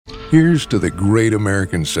Here's to the great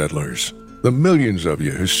American settlers, the millions of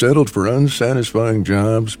you who settled for unsatisfying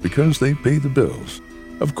jobs because they pay the bills.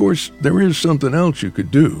 Of course, there is something else you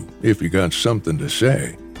could do if you got something to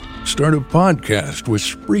say. Start a podcast with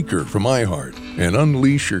Spreaker from iHeart and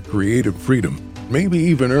unleash your creative freedom. Maybe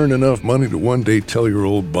even earn enough money to one day tell your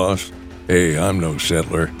old boss, "Hey, I'm no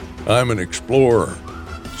settler. I'm an explorer."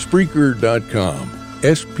 Spreaker.com.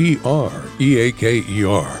 Spreaker.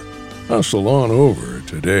 Hustle on over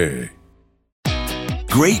today.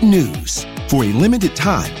 Great news. For a limited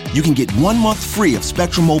time, you can get 1 month free of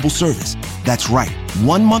Spectrum Mobile service. That's right,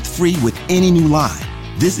 1 month free with any new line.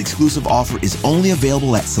 This exclusive offer is only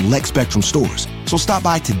available at select Spectrum stores, so stop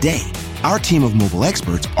by today. Our team of mobile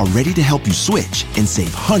experts are ready to help you switch and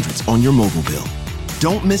save hundreds on your mobile bill.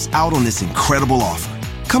 Don't miss out on this incredible offer.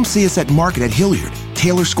 Come see us at Market at Hilliard,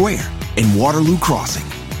 Taylor Square, and Waterloo Crossing.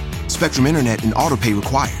 Spectrum Internet and autopay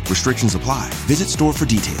required. Restrictions apply. Visit store for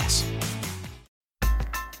details.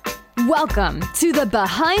 Welcome to the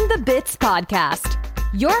Behind the Bits podcast.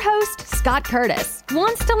 Your host, Scott Curtis,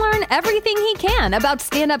 wants to learn everything he can about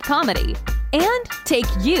stand-up comedy and take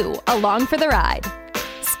you along for the ride.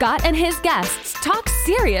 Scott and his guests talk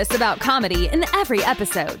serious about comedy in every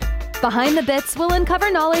episode. Behind the Bits will uncover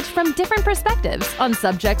knowledge from different perspectives on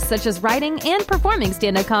subjects such as writing and performing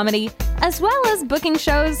stand-up comedy, as well as booking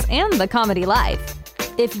shows and the comedy life.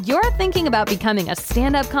 If you're thinking about becoming a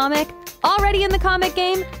stand-up comic, already in the comic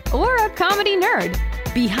game, or a comedy nerd,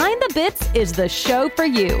 Behind the Bits is the show for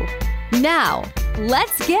you. Now,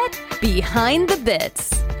 let's get Behind the Bits.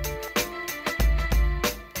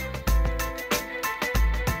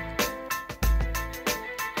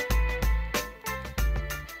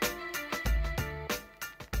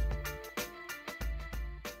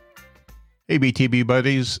 Hey, BTB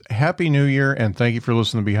buddies. Happy New Year, and thank you for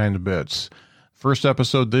listening to Behind the Bits. First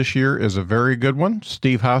episode this year is a very good one.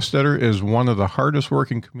 Steve Hofstetter is one of the hardest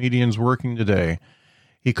working comedians working today.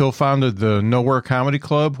 He co-founded the Nowhere Comedy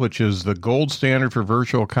Club, which is the gold standard for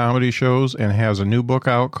virtual comedy shows, and has a new book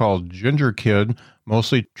out called Ginger Kid,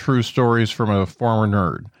 Mostly True Stories from a Former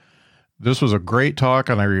Nerd. This was a great talk,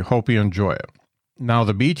 and I hope you enjoy it. Now,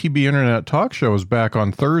 the BTB Internet Talk Show is back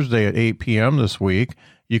on Thursday at 8 p.m. this week.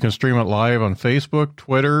 You can stream it live on Facebook,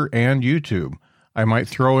 Twitter, and YouTube. I might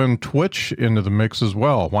throw in Twitch into the mix as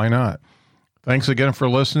well. Why not? Thanks again for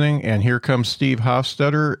listening, and here comes Steve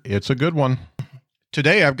Hofstetter. It's a good one.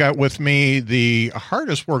 Today, I've got with me the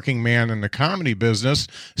hardest working man in the comedy business,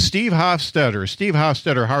 Steve Hofstetter. Steve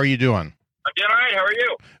Hofstetter, how are you doing? I'm doing all right. How are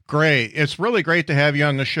you? Great. It's really great to have you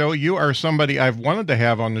on the show. You are somebody I've wanted to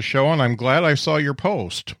have on the show, and I'm glad I saw your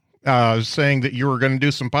post saying that you were going to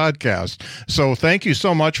do some podcasts. So thank you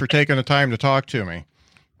so much for taking the time to talk to me.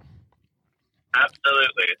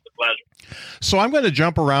 Absolutely. It's a pleasure. So I'm going to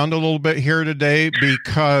jump around a little bit here today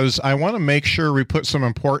because I want to make sure we put some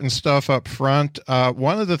important stuff up front.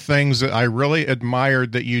 One of the things that I really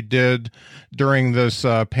admired that you did during this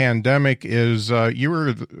pandemic is you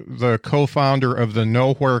were the co-founder of the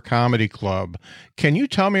Nowhere Comedy Club. Can you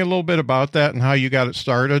tell me a little bit about that and how you got it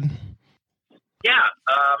started? Yeah.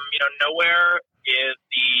 Nowhere is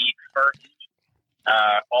the first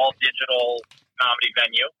all-digital comedy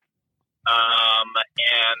venue.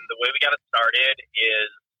 And the way we got it started is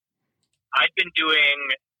I'd been doing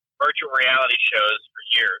virtual reality shows for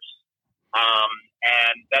years.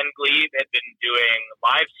 And Ben Glebe had been doing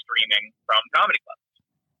live streaming from comedy clubs.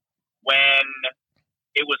 When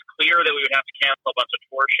it was clear that we would have to cancel a bunch of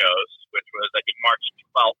tour shows, which was, I think, March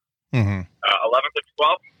 12th, 11th or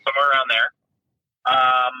 12th, somewhere around there.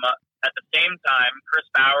 At the same time, Chris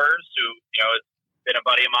Bowers, who, has been a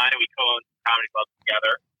buddy of mine, and we co-owned comedy clubs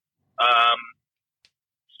together,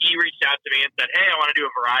 he reached out to me and said, "Hey, I want to do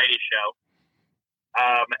a variety show."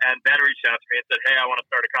 And Ben reached out to me and said, "Hey, I want to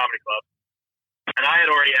start a comedy club." And I had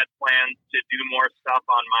already had plans to do more stuff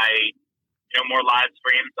on my, more live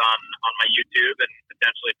streams on my YouTube and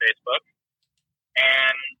potentially Facebook.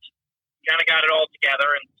 And kind of got it all together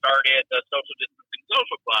and started the Social Distancing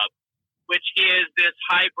Social Club, which is this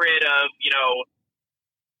hybrid of,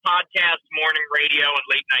 podcast, morning radio, and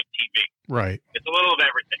late night TV. Right. It's a little of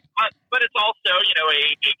everything, but it's also,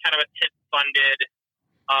 a kind of a TIP-funded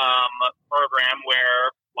program where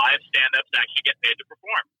live stand-ups actually get paid to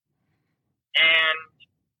perform. And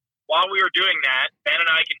while we were doing that, Ben and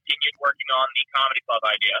I continued working on the comedy club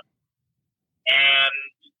idea. And,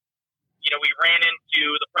 we ran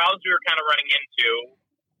into the problems we were kind of running into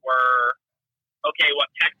were, okay, what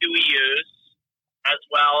tech do we use, as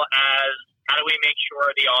well as how do we make sure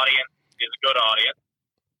the audience is a good audience?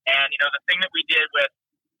 And, the thing that we did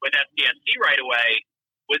with SDSC right away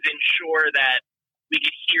was ensure that we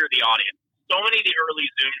could hear the audience. so many of the early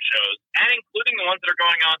Zoom shows, and including the ones that are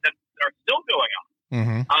going on that are still going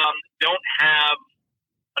on, don't have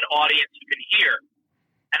an audience who can hear.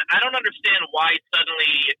 And I don't understand why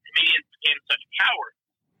suddenly comedians became such cowards.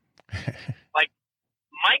 Like,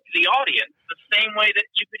 mic the audience the same way that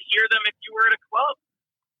you could hear them if you were at a club.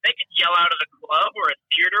 They could yell out at a club or a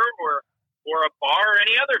theater or a bar or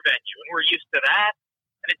any other venue, and we're used to that.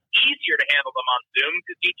 And it's easier to handle them on Zoom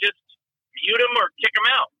because you just mute them or kick them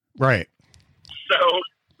out. Right. So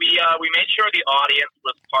we made sure the audience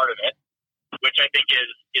was part of it, which I think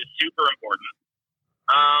is super important.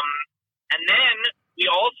 And then we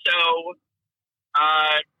also,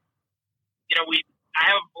 I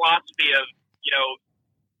have a philosophy of,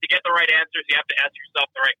 to get the right answers, you have to ask yourself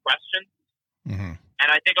the right questions. Mm-hmm. And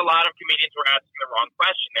I think a lot of comedians were asking the wrong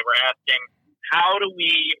question. They were asking, how do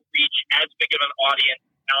we reach as big of an audience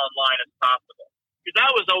online as possible? Because that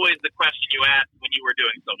was always the question you asked when you were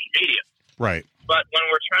doing social media. Right. But when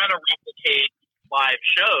we're trying to replicate live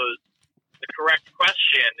shows, the correct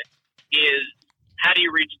question is, how do you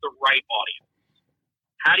reach the right audience?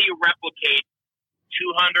 How do you replicate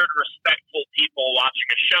 200 respectful people watching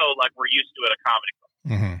a show like we're used to at a comedy club?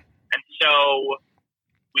 Mm-hmm. And so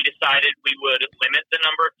we decided we would limit the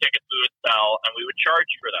number of tickets we would sell, and we would charge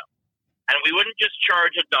for them. And we wouldn't just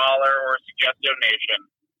charge $1 or suggest a donation.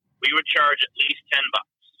 We would charge at least $10.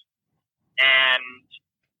 And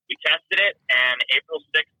we tested it, and April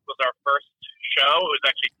 6th was our first show. It was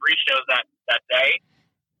actually 3 shows that day.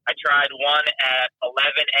 I tried one at 11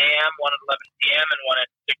 a.m., one at 11 p.m., and one at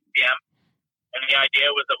 6 p.m. And the idea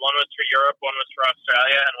was that one was for Europe, one was for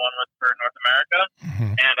Australia, and one was for North America.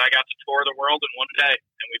 Mm-hmm. And I got to tour the world in one day,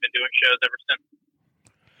 and we've been doing shows ever since.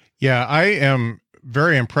 Yeah, I am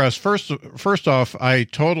very impressed. First off, I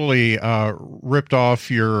totally ripped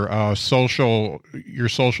off your social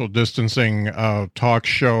distancing talk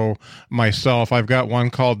show myself. I've got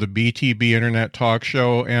one called the BTB Internet Talk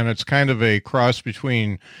Show, and it's kind of a cross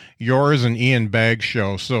between yours and Ian Bagg's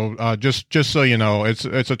show. So just so you know, it's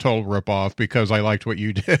a total ripoff because I liked what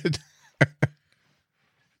you did.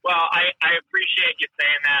 Well, I appreciate you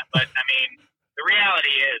saying that, but I mean, the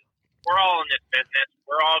reality is we're all in this business.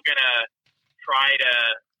 We're all gonna try to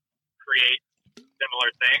create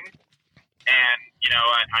similar things, and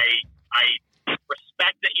I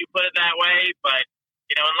respect that you put it that way, but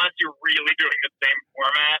unless you're really doing the same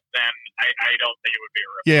format, then I don't think it would be a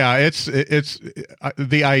rip. Yeah, it's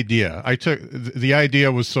the idea. The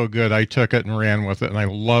idea was so good, I took it and ran with it, and I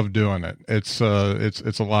love doing it. It's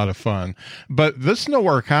a lot of fun. But this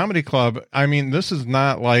Nowhere Comedy Club, I mean, this is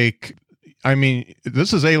not like. I mean,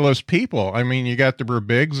 this is A-list people. I mean, you got the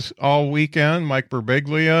Birbigs all weekend, Mike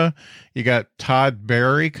Birbiglia. You got Todd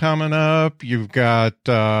Barry coming up. You've got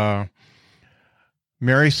Mary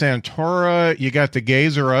Santora. You got the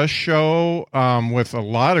Gays R Us show with a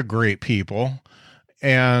lot of great people.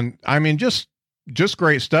 And, I mean, just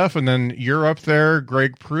great stuff. And then you're up there.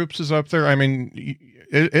 Greg Proops is up there. I mean,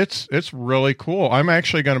 it's really cool. I'm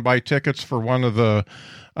actually going to buy tickets for one of the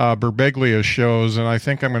Birbiglia shows, and I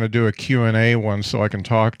think I'm going to do a Q&A one so I can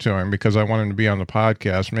talk to him because I want him to be on the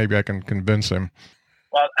podcast. Maybe I can convince him.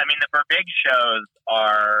 Well, I mean, the Birbig shows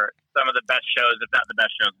are some of the best shows, if not the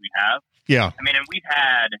best shows we have. Yeah. I mean, and we've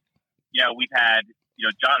had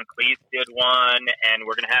John Cleese did one, and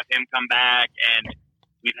we're going to have him come back, and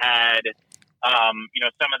we've had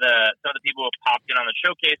some of the people who have popped in on the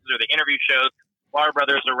showcases or the interview shows. Bar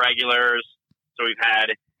Brothers are regulars, so we've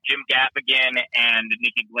had Jim Gaffigan and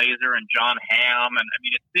Nikki Glazer and John Hamm, and I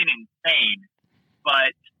mean, it's been insane.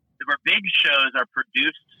 But the Birbig shows are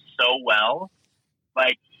produced so well.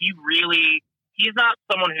 Like, he's not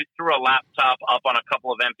someone who threw a laptop up on a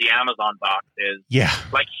couple of empty Amazon boxes. Yeah.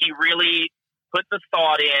 Like, he really put the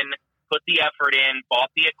thought in, put the effort in, bought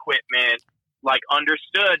the equipment, like,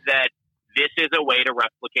 understood that this is a way to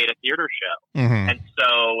replicate a theater show. Mm-hmm. And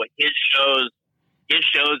so his shows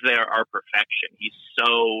there are perfection. He's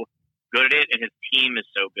so good at it, and his team is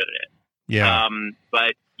so good at it. Yeah.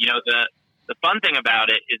 But the fun thing about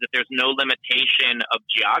it is that there's no limitation of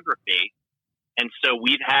geography, and so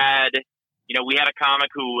we've had a comic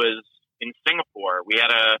who was in Singapore. We've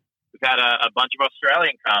had a bunch of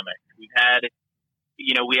Australian comics. We have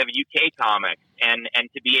UK comics, and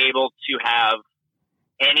to be able to have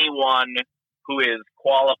anyone who is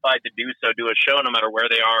qualified to do so do a show, no matter where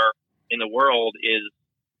they are in the world, is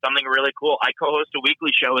something really cool. I co-host a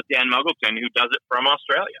weekly show with Dan Muggleton, who does it from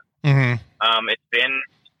Australia. Mm-hmm. It's been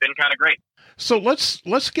kind of great. So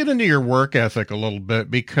let's get into your work ethic a little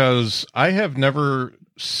bit, because I have never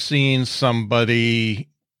seen somebody.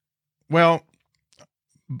 Well,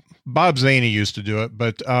 Bob Zaney used to do it,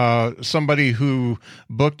 but somebody who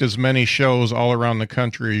booked as many shows all around the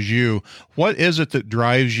country as you, what is it that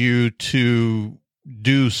drives you to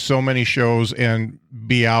do so many shows and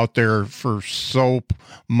be out there for so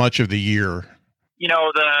much of the year? You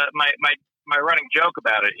know, my running joke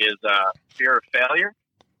about it is fear of failure.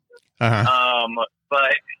 Uh-huh.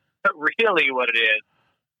 But really what it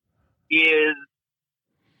is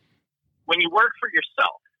when you work for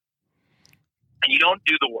yourself and you don't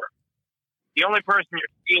do the work, the only person you're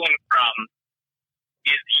stealing from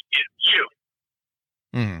is you.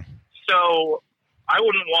 Mm. So I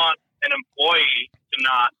wouldn't want an employee to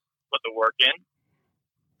not put the work in.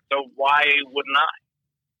 So why wouldn't I?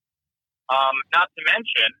 Not to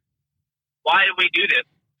mention, why do we do this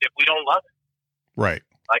if we don't love it? Right.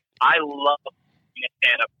 Like, I love being a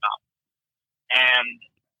stand-up comic. And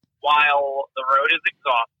while the road is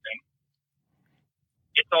exhausting,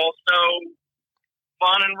 it's also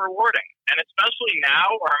fun and rewarding. And especially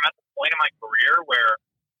now where I'm at the point in my career where,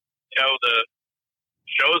 you know, the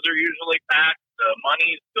shows are usually packed, the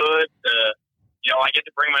money's good, I get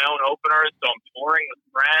to bring my own openers, so I'm touring with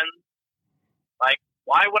friends. Like,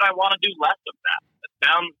 why would I want to do less of that? It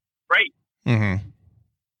sounds great. Mm-hmm.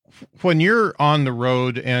 When you're on the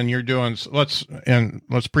road and you're doing, let's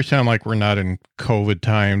pretend like we're not in COVID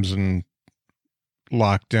times and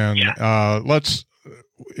locked in. Yeah.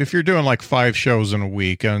 If you're doing like 5 shows in a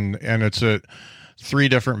week and it's at 3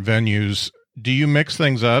 different venues, do you mix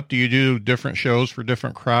things up? Do you do different shows for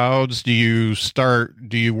different crowds? Do you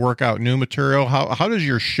work out new material? How does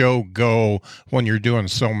your show go when you're doing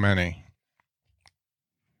so many?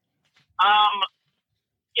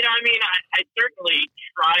 I certainly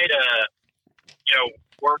try to,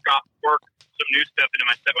 work some new stuff into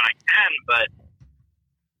my set when I can, but,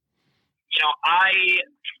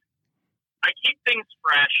 I keep things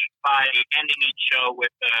fresh by ending each show with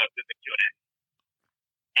a Q&A.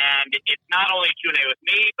 And it's not only a Q&A with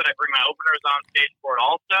me, but I bring my openers on stage for it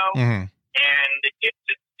also. Mm-hmm. And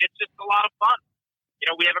it's just a lot of fun.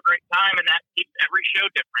 We have a great time, and that keeps every show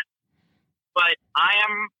different. But I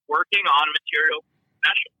am working on material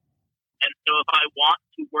special. And so if I want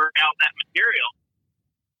to work out that material,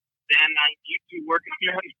 then I need to work on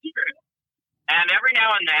that material. And every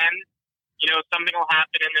now and then, something will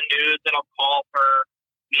happen in the news that'll call for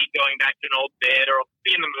me going back to an old bit, or I'll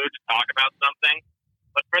be in the mood to talk about something.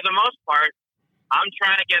 But for the most part, I'm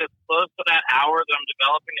trying to get as close to that hour that I'm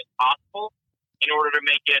developing as possible in order to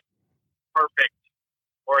make it perfect,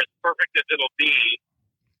 or as perfect as it'll be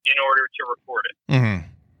in order to record it. Mm-hmm.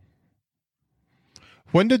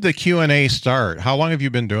 When did the Q&A start? How long have you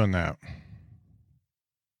been doing that?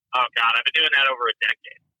 Oh, God, I've been doing that over a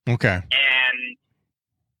decade. Okay. And,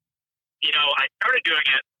 I started doing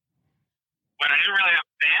it when I didn't really have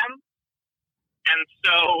fans. And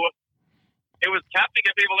so it was tough to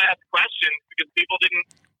get people to ask questions because people didn't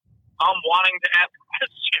come wanting to ask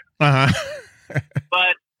questions. Uh-huh.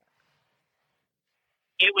 But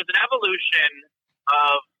it was an evolution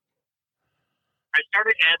of, I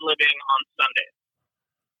started ad-libbing on Sundays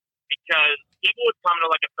because people would come to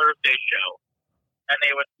like a Thursday show and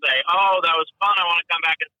they would say, "Oh, that was fun. I want to come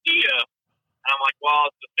back and see you." And I'm like, "Well,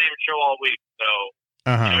 it's the same show all week. So,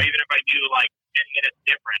 even if I do like 10 minutes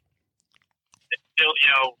different, it's still,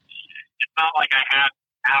 it's not like I had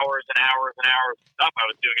hours and hours and hours of stuff I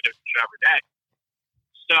was doing a different show every day."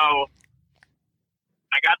 So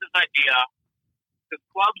I got this idea because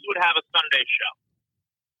clubs would have a Sunday show.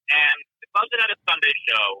 And the clubs that had a Sunday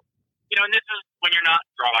show, and this is when you're not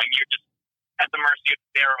drawing, you're just at the mercy of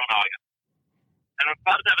their own audience. And when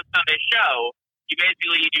clubs have a Sunday show, you do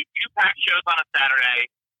 2 packed shows on a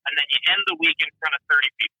Saturday, and then you end the week in front of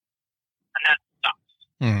 30 people. And that sucks.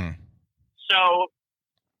 Mm-hmm. So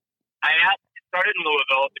it started in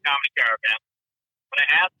Louisville at the Comedy Caravan. When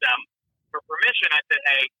I asked them for permission, I said,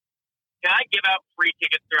 "Hey, can I give out free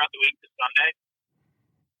tickets throughout the week to Sunday?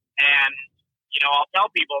 And, I'll tell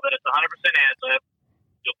people that it's 100% ad-lib.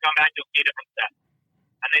 You'll come back, you'll see a different set."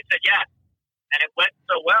 And they said yes. And it went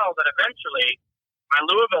so well that eventually my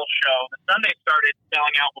Louisville show, the Sunday, started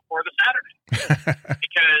selling out before the Saturday.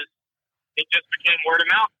 Because it just became word of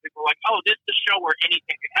mouth. People were like, "Oh, this is the show where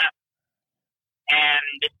anything can happen."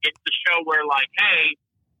 And it's the show where, like, hey,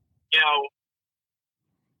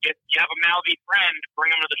 if you have a mouthy friend, bring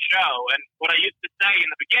them to the show. And what I used to say in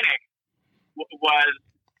the beginning was,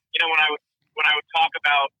 when I would talk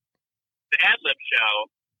about the ad-lib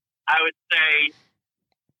show, I would say,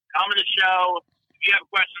 "Come to the show. If you have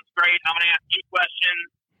questions, great. I'm going to ask you questions.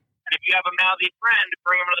 And if you have a mouthy friend,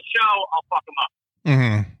 bring them to the show. I'll fuck them up."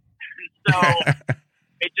 Mm-hmm. And so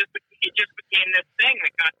it just became this thing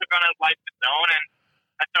that kind of took on a life of its own. And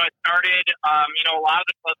And so I started, a lot of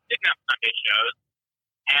the clubs didn't have Sunday shows.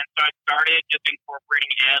 And so I started just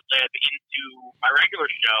incorporating ad-lib into my regular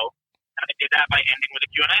show. And I did that by ending with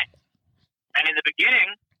a Q&A. And in the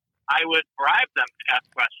beginning, I would bribe them to ask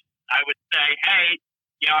questions. I would say, hey,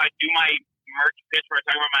 I do my merch pitch where I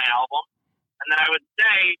talk about my album. And then I would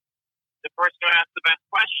say, the person who asks the best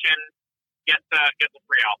question gets a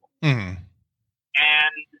free album. Mm-hmm.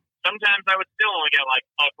 And sometimes I would still only get like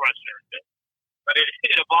a question or two. But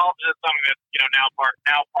it evolved into something that's, now part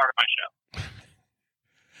of my show.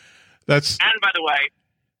 And by the way,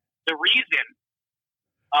 the reason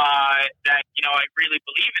that, I really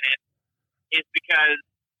believe in it is because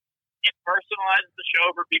it personalizes the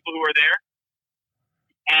show for people who are there,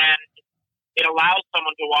 and it allows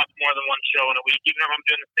someone to watch more than one show in a week. Even if I'm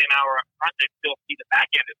doing the same hour up front, they still see the back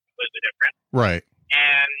end is completely different. Right.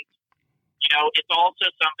 And, it's also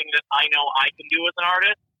something that I know I can do as an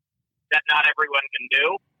artist that not everyone can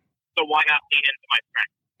do. So why not lean into my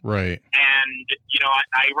strength? Right. And,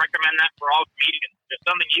 I recommend that for all comedians. If there's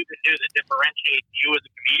something you can do that differentiates you as a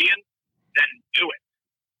comedian, then do it.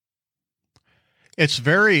 It's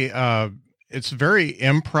very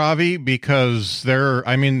improv-y because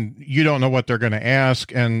you don't know what they're going to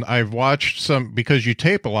ask. And I've watched some, because you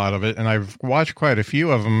tape a lot of it, and I've watched quite a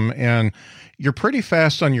few of them, and you're pretty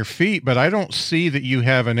fast on your feet, but I don't see that you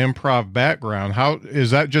have an improv background. How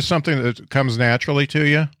is that just something that comes naturally to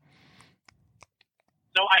you?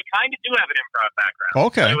 So I kind of do have an improv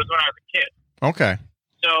background. Okay. It was when I was a kid. Okay.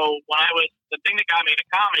 So the thing that got me into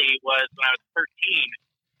comedy was when I was 13,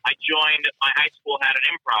 I joined, my high school had an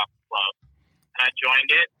improv club, and I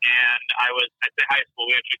joined it, and I'd say high school,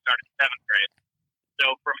 we actually started in 7th grade.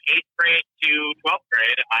 So from 8th grade to 12th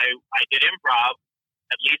grade, I did improv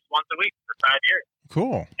at least once a week for 5 years.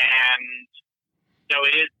 Cool. And so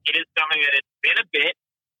it is something that it's been a bit.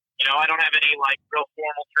 I don't have any real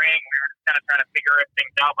formal training. We were just kind of trying to figure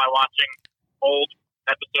things out by watching old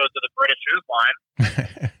episodes of the British Newsline.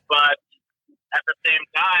 But at the same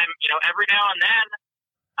time, every now and then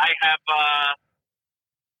I have,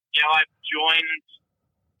 I've joined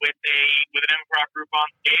with an improv group on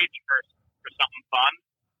stage for something fun.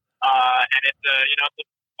 And it's a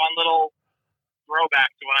fun little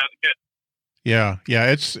throwback to when I was a kid. Yeah.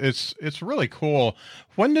 It's really cool.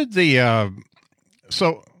 When did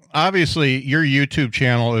so obviously your YouTube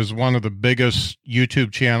channel is one of the biggest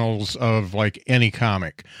YouTube channels of any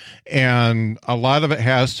comic, and a lot of it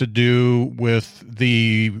has to do with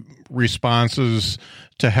the responses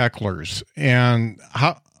to hecklers. And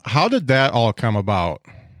how did that all come about?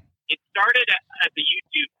 It started as a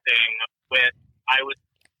YouTube thing with,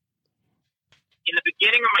 in the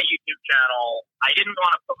beginning of my YouTube channel, I didn't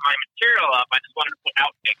want to put my material up. I just wanted to put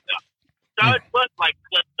outtakes up. So I would put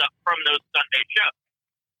clips up from those Sunday shows.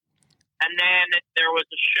 And then there was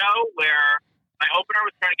a show where my opener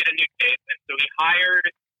was trying to get a new tape, and so he hired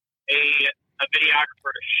a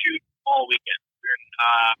videographer to shoot all weekend. We were in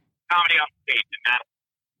Comedy on Stage in Madison.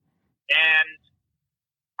 And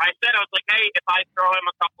I was like, hey, if I throw him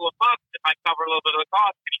a couple of bucks, if I cover a little bit of the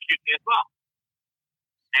cost, can he shoot me as well?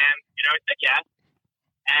 And, he said yes.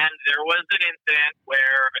 And there was an incident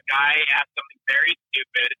where a guy asked something very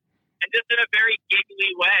stupid, and just in a very giggly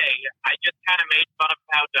way, I just kind of made fun of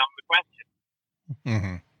how dumb the question.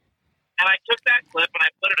 Mm-hmm. And I took that clip and I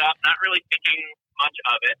put it up, not really thinking much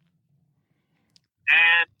of it.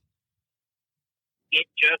 And it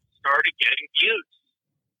just started getting views.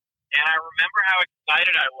 And I remember how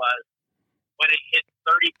excited I was when it hit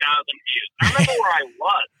 30,000 views. I remember where I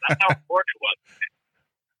was. That's how important it was.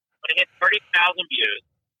 When it hit 30,000 views,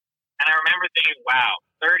 and I remember thinking, wow,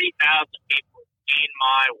 30,000 people have seen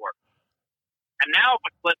my work. And now if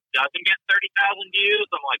a clip doesn't get 30,000 views,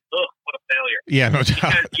 I'm like, ugh, what a failure. Yeah, no doubt.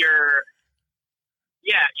 Because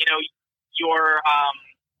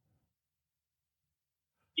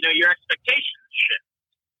your expectations shift.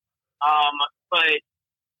 But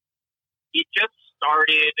it just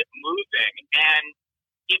started moving, and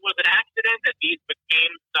it was an accident that these became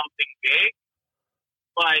something big.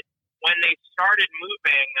 But when they started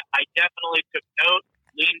moving, I definitely took note,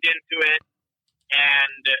 leaned into it,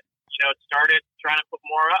 and started trying to put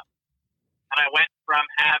more up. And I went from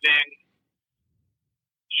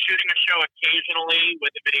shooting a show occasionally with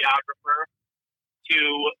a videographer to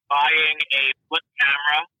buying a flip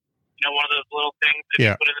camera, one of those little things that you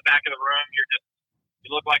put in the back of the room. You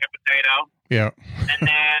look like a potato. Yeah. And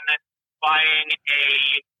then buying a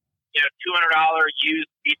 $200 used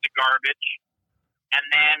piece of garbage, and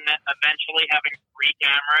then eventually having 3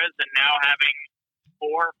 cameras, and now having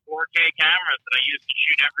 4 4K cameras that I use to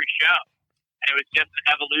shoot every show. And it was just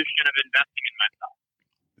an evolution of investing in myself.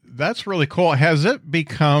 That's really cool. Has it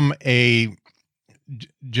become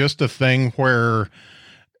just a thing where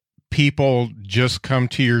people just come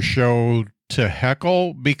to your show to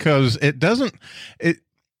heckle? Because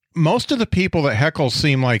most of the people that heckle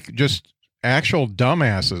seem like just actual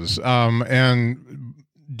dumbasses. And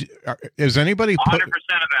is anybody 100% of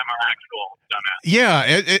them are actual dumbasses. Yeah.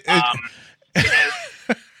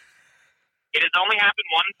 It has only happened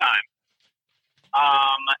one time.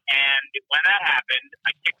 And when that happened,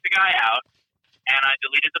 I kicked the guy out and I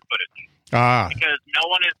deleted the footage. Because no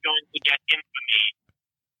one is going to get infamy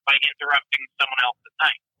by interrupting someone else's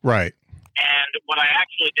night. Right. And what I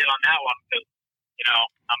actually did on that one, because,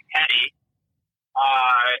 I'm petty,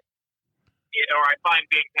 or I find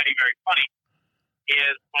being petty very funny,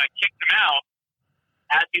 is when I kicked him out,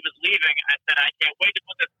 as he was leaving, I said, I can't wait to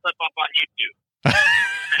put this clip up on YouTube.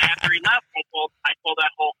 And after he left, I told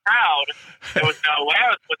that whole crowd there was no way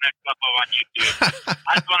I was putting that clip up on YouTube.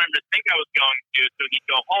 I just wanted him to think I was going to, so he'd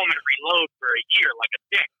go home and reload for a year like a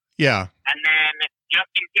dick. Yeah. And then, just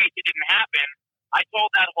in case it didn't happen, I told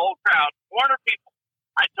that whole crowd, 400 people,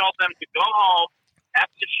 I told them to go home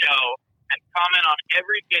after the show and comment on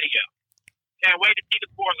every video. Can't wait to see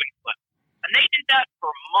the Portland clip. And they did that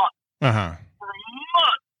for months. Uh-huh. For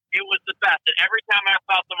months. It was the best. And every time I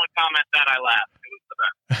saw someone comment that, I laughed. It was the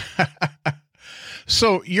best.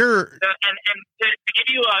 So you're... And to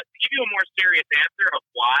give you a more serious answer of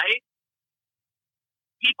why,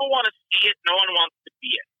 people want to see it, no one wants to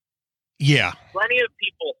be it. Yeah. Plenty of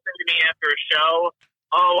people say to me after a show,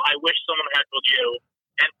 oh, I wish someone heckled you.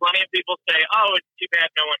 And plenty of people say, oh, it's too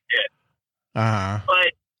bad no one did. Uh-huh.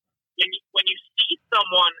 But when you see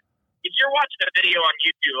someone, if you're watching a video on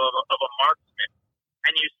YouTube of a marksman,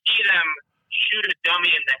 and you see them shoot a dummy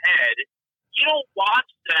in the head, you don't watch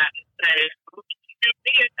that and say, who can shoot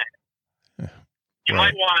me in the head? You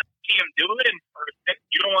might want to see him do it in person.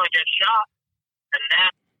 You don't want to get shot. And I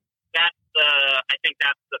think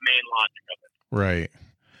that's the main logic of it. Right.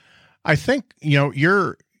 I think,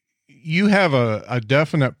 you have a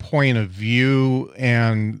definite point of view,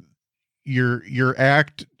 and your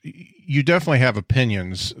act, you definitely have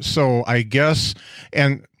opinions. So I guess,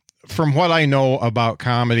 and from what I know about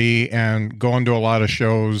comedy and going to a lot of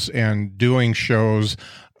shows and doing shows,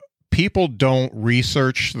 people don't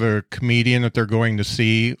research the comedian that they're going to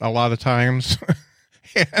see a lot of times.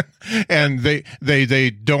 and they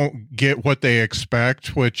don't get what they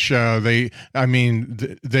expect, which they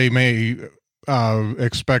may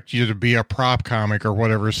expect you to be a prop comic or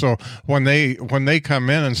whatever. So when they come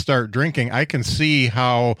in and start drinking, I can see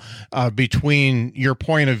how between your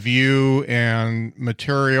point of view and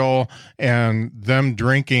material and them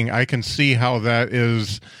drinking, I can see how that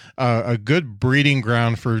is a good breeding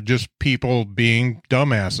ground for just people being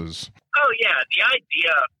dumbasses. Oh yeah, the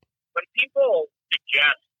idea when people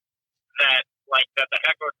suggest that the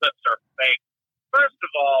heckler clips are fake, first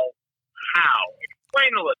of all, how?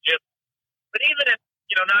 Explain the logistics. But even if,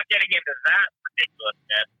 not getting into that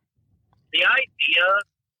ridiculousness, the idea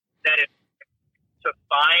that it's to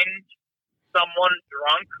find someone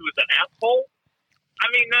drunk who's an asshole,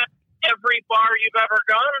 I mean, that's every bar you've ever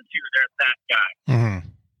gone to, there's that guy. Mm-hmm.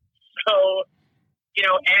 So,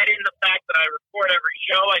 add in the fact that I record every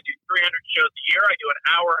show. I do 300 shows a year. I do an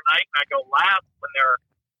hour a night, and I go last when they're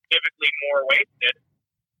typically more wasted.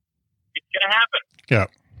 It's going to happen. Yeah.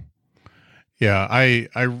 Yeah, I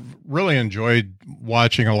really enjoyed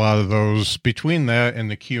watching a lot of those. Between that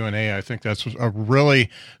and the Q&A, I think that's a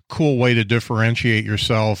really cool way to differentiate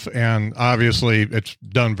yourself, and obviously it's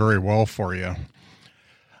done very well for you.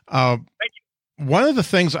 Thank you. One of the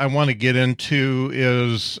things I want to get into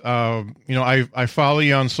is, I follow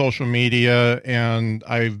you on social media, and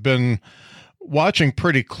I've been watching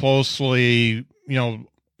pretty closely,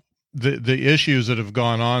 the issues that have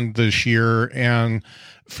gone on this year, and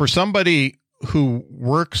for somebody who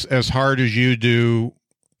works as hard as you do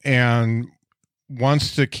and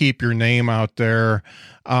wants to keep your name out there,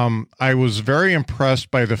 I was very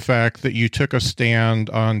impressed by the fact that you took a stand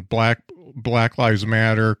on Black Lives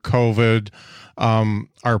Matter, COVID,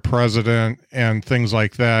 our president, and things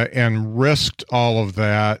like that, and risked all of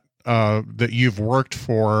that that you've worked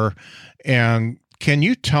for. And can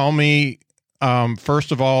you tell me,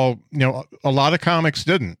 first of all, a lot of comics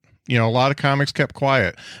didn't. A lot of comics kept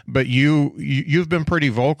quiet, but you've been pretty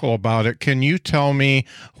vocal about it. Can you tell me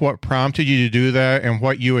what prompted you to do that and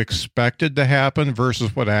what you expected to happen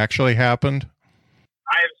versus what actually happened?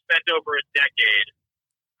 I have spent over a decade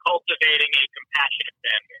cultivating a compassionate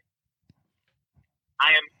fan base.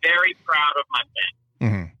 I am very proud of my fans.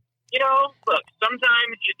 Mm-hmm. Look,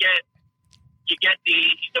 sometimes you get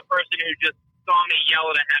the person who just saw me yell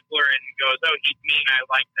at a heckler and goes, "Oh, he's mean, I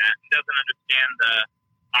like that," and doesn't understand the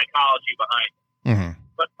psychology behind it. Mm-hmm.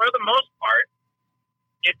 But for the most part,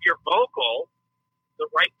 if you're vocal, the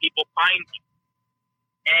right people find you.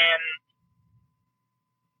 And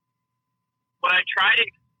what I try to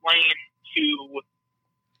explain to,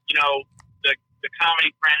 the comedy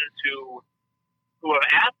friends who have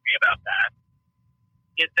asked me about that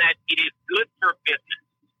is that it is good for business.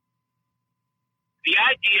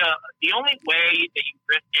 The only way that you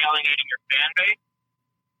risk alienating your fan base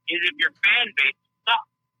is if your fan base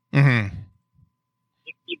sucks. Mm-hmm.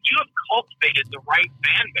 If you have cultivated the right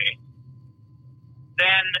fan base,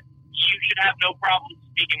 then you should have no problem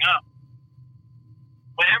speaking up.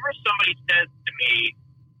 Whenever somebody says to me,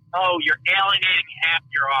 "Oh, you're alienating half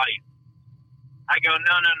your audience," I go,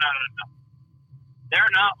 no.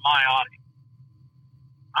 They're not my audience.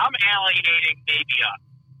 I'm alienating maybe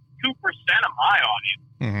 2% of my audience,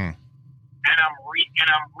 Mm-hmm. and I'm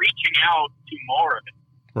reaching out to more of it.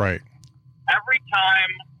 Right. Every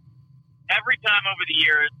time over the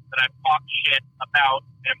years that I've talked shit about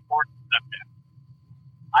an important subject,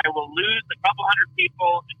 I will lose a couple hundred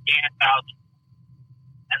people and gain 1,000.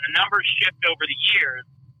 And the numbers shift over the years,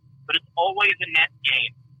 but it's always a net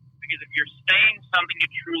gain. Because if you're saying something you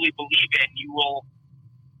truly believe in, you will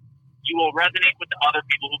resonate with the other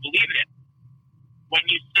people who believe in it. When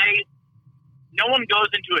you say, no one goes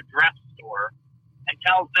into a dress store and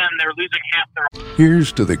tells them they're losing half their...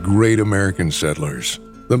 Here's to the great American settlers,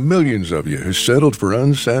 the millions of you who settled for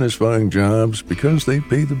unsatisfying jobs because they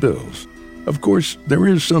pay the bills. Of course, there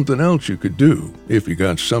is something else you could do if you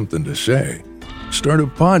got something to say. Start a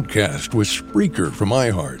podcast with Spreaker from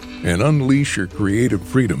iHeart and unleash your creative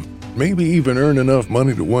freedom. Maybe even earn enough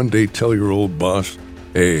money to one day tell your old boss,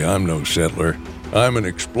 "Hey, I'm no settler. I'm an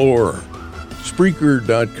explorer."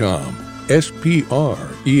 Spreaker.com. Spreaker.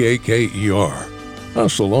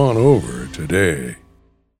 Hustle on over today.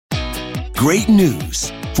 Great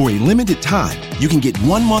news. For a limited time, you can get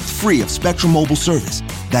 1 month free of Spectrum Mobile service.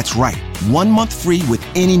 That's right, 1 month free with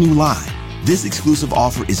any new line. This exclusive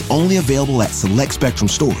offer is only available at select Spectrum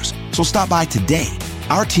stores, so stop by today.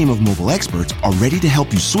 Our team of mobile experts are ready to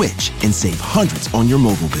help you switch and save hundreds on your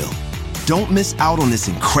mobile bill. Don't miss out on this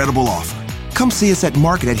incredible offer. Come see us at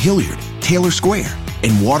Market at Hilliard, Taylor Square,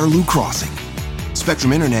 and Waterloo Crossing.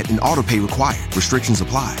 Spectrum Internet and autopay required. Restrictions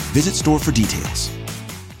apply. Visit store for details.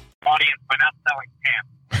 Audience by not selling pants.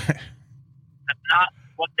 That's not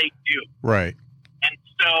what they do. Right. And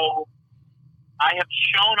so I have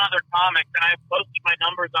shown other comics, and I have posted my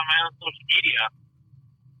numbers on my own social media,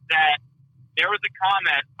 that there was a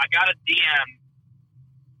comment, I got a DM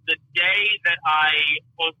the day that I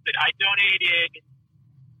posted. I donated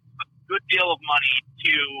a good deal of money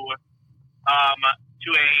to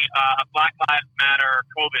a Black Lives Matter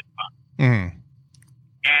COVID fund. Mm-hmm.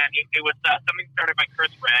 And it was something started by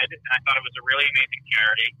Chris Red, and I thought it was a really amazing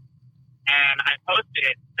charity. And I posted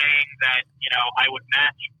it saying that, I would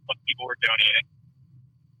match what people were donating.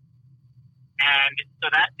 And so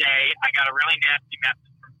that day, I got a really nasty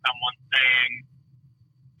message from someone saying,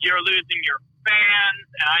 "You're losing your fans,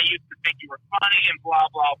 and I used to think you were funny," and blah,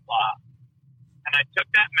 blah, blah. And I took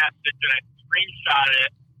that message and I screenshotted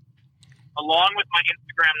it along with my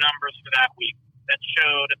Instagram numbers for that week that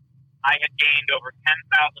showed I had gained over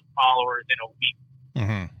 10,000 followers in a week.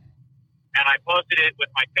 Mm-hmm. And I posted it with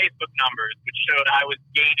my Facebook numbers, which showed I was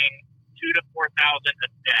gaining 2,000 to 4,000 a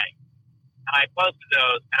day. And I posted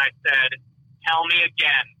those, and I said, "Tell me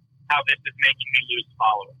again how this is making me lose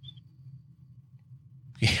followers."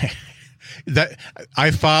 Yeah, that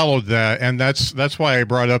I followed that, and that's why I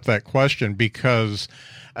brought up that question, because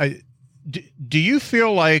do you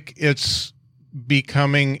feel like it's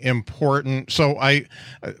becoming important? So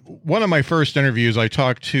one of my first interviews, I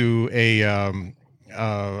talked to a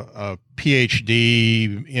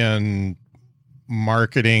PhD in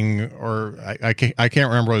marketing, or I can't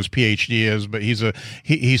remember what his PhD is, but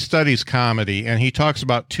he studies comedy, and he talks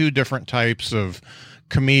about two different types of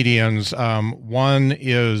comedians. One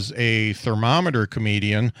is a thermometer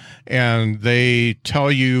comedian, and they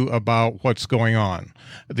tell you about what's going on.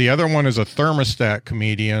 The other one is a thermostat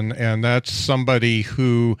comedian, and that's somebody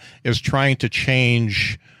who is trying to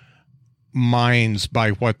change minds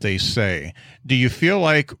by what they say. Do you feel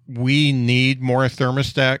like we need more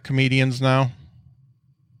thermostat comedians now?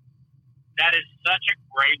 That is such a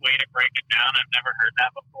great way to break it down. I've never heard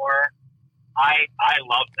that before. I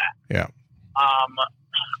love that. Yeah.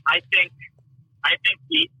 I think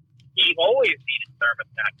he always needed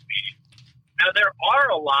thermostat comedians. Now, there are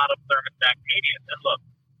a lot of thermostat comedians, and look,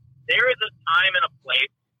 there is a time and a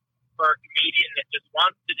place for a comedian that just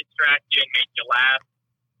wants to distract you and make you laugh,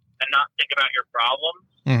 and not think about your problems,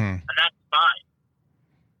 Mm-hmm. and that's fine.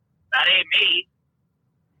 That ain't me.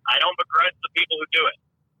 I don't begrudge the people who do it.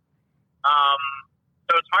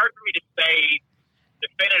 So it's hard for me to say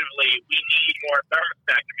definitively we need more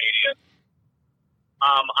thermostat comedians.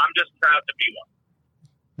 I'm just proud to be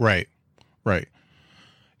one. Right.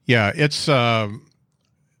 Yeah, it's a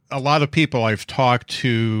lot of people I've talked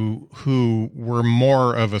to who were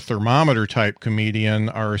more of a thermometer type comedian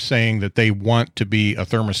are saying that they want to be a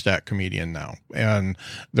thermostat comedian now. And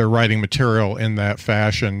they're writing material in that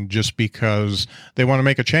fashion just because they want to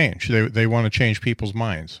make a change. They want to change people's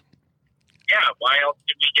minds. Yeah, why else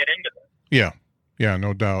did we get into this? Yeah,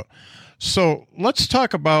 no doubt. So let's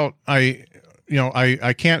talk about, I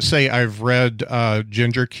can't say I've read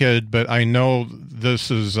Ginger Kid, but I know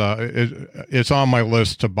this is it's on my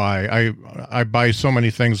list to buy. I buy so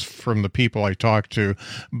many things from the people I talk to,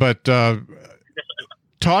 but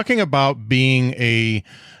talking about being a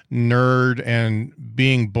nerd and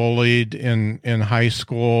being bullied in high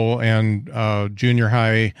school and junior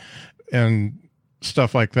high and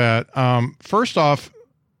stuff like that. First off,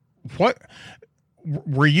 what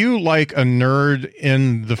were you like a nerd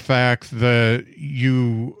in the fact that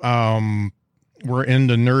you were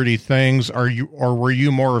into nerdy things? Or were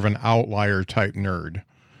you more of an outlier type nerd?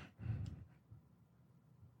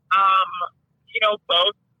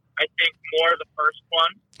 Both. I think more the first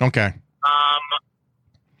one. Okay.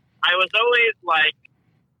 I was always like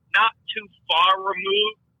not too far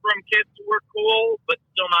removed from kids who were cool, but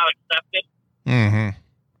still not accepted. Mm-hmm.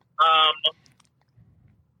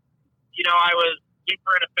 I was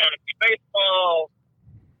super into fantasy baseball,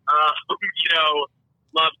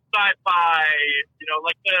 loved sci-fi,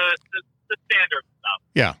 like the standard stuff.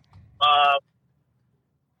 Yeah.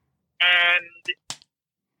 And,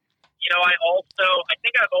 I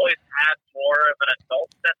think I've always had more of an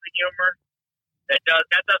adult sense of humor that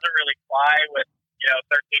doesn't really fly with,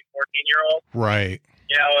 13, 14-year-olds. Right.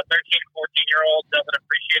 A 13, 14-year-old doesn't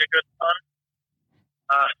appreciate a good pun.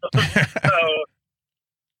 So,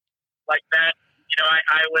 like that,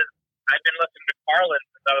 I've been listening to Carlin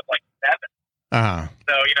since I was like 7. Uh-huh.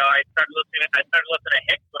 So, I started listening to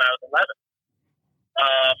Hicks when I was 11.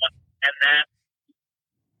 And that,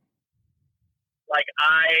 like,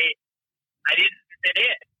 I didn't fit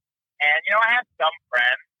in. And, I had some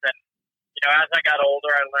friends, and, as I got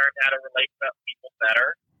older, I learned how to relate to people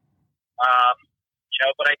better.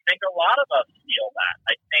 But I think a lot of us feel that.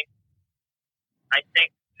 I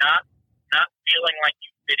think not feeling like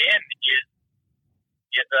you fit in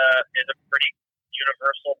is a pretty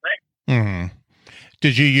universal thing. Mm-hmm.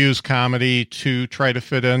 Did you use comedy to try to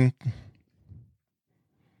fit in?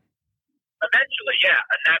 Eventually, yeah,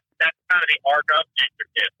 and that's kind of the arc of Ginger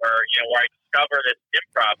Kid, where I discover this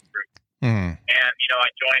improv group, Mm-hmm. and I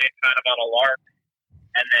join it kind of on a lark,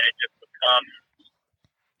 and then it just becomes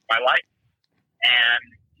my life, and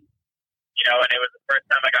and it was the first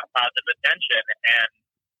time I got positive attention, and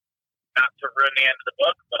not to ruin the end of the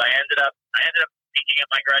book, but I ended up speaking at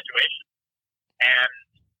my graduation, and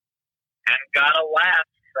got a laugh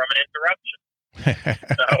from an interruption.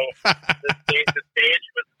 So the stage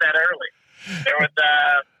was set early. There was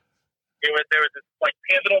this like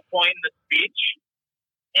pivotal point in the speech,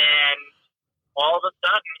 and all of a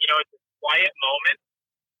sudden, it's this quiet moment,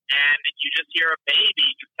 and you just hear a baby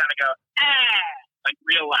just kind of go like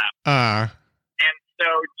real loud. And so,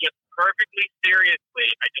 just perfectly seriously,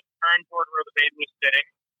 I just turned toward where the baby was sitting,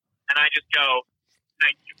 and I just go,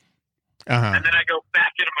 "Thank you." Uh-huh. And then I go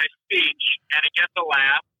back into my speech, and it gets a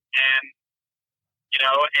laugh, and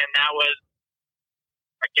and that was,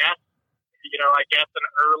 I guess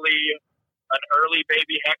an early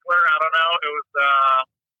baby heckler. I don't know. It was,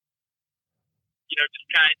 just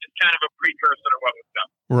kind of a precursor to what was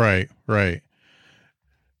coming. Right.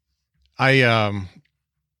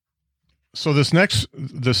 So this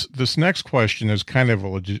next question is kind of a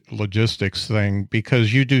logistics thing,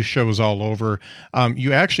 because you do shows all over.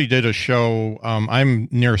 You actually did a show. I'm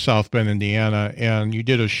near South Bend, Indiana, and you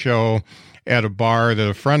did a show at a bar that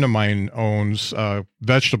a friend of mine owns,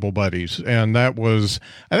 Vegetable Buddies, and that was,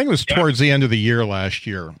 I think it was towards the end of the year last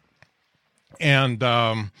year. And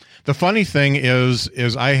the funny thing is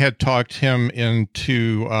I had talked him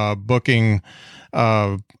into booking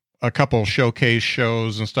a couple showcase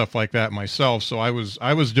shows and stuff like that myself. So I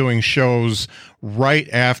was doing shows right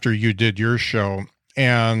after you did your show.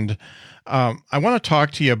 And I want to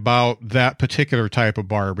talk to you about that particular type of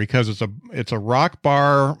bar, because it's a rock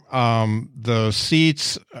bar. The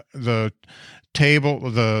seats, the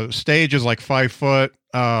table, the stage is like 5 foot,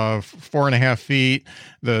 4.5 feet.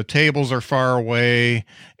 The tables are far away,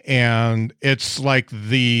 and it's like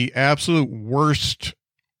the absolute worst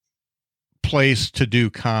place to do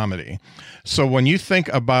comedy. So when you think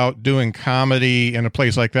about doing comedy in a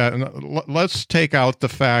place like that, and let's take out the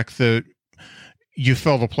fact that you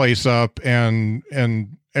fill the place up and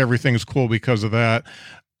everything's cool because of that.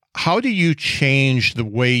 How do you change the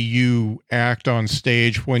way you act on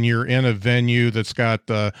stage when you're in a venue that's got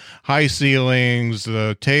the high ceilings,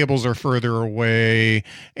 the tables are further away,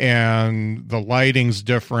 and the lighting's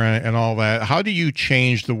different and all that? How do you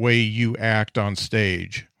change the way you act on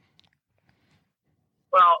stage?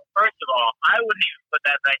 Well, first of all, I wouldn't even put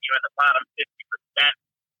that venue in the bottom 50%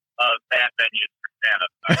 of bad venues for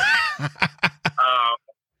stand-up.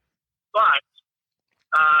 But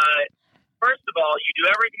first of all, you do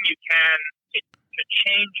everything you can to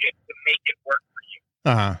change it to make it work for you.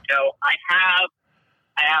 Uh-huh. You know, I have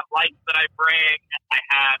lights that I bring. I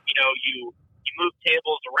have, you move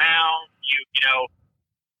tables around. You know,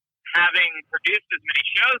 having produced as many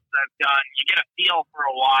shows as I've done, you get a feel for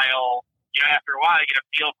a while. You know, after a while, you get a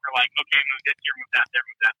feel for like, okay, move this here, move that there,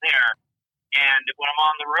 move that there. And when I'm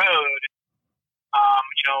on the road,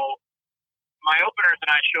 my openers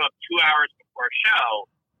and I show up 2 hours before a show,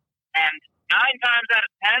 and 9 times out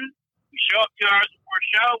of 10, we show up 2 hours before a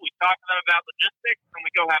show, we talk to them about logistics, and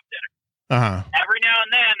we go have dinner. Uh-huh. Every now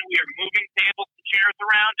and then, we are moving tables and chairs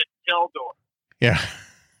around until door. Yeah.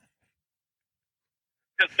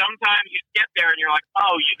 Because sometimes you get there and you're like,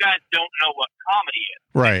 oh, you guys don't know what comedy is.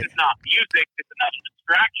 Right. It's not music. It's another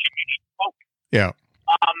distraction. You need to focus. Yeah.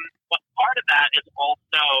 But part of that is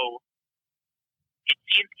also, it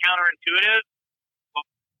seems counterintuitive, but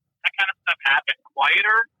that kind of stuff happens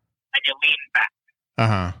quieter and you lean back.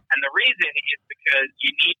 Uh-huh. And the reason is because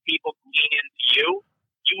you need people to lean into you.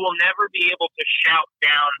 You will never be able to shout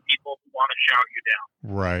down people who want to shout you down.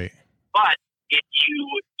 Right. But if you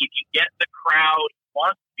get the crowd who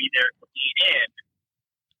wants to be there to lean in,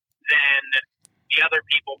 then the other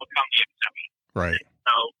people become the exception. Right.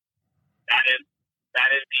 So that is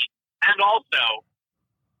the, and also,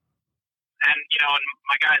 and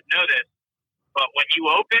my guys know this, but when you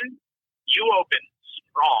open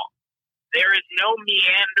strong. There is no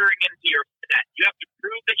meandering into your set. You have to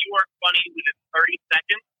prove that you are funny within 30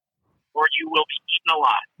 seconds, or you will be eaten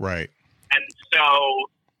alive. Right. And so,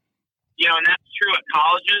 and that's true at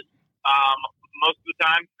colleges most of the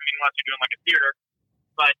time. I mean, unless you're doing like a theater.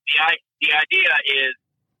 But the idea is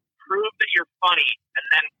prove that you're funny and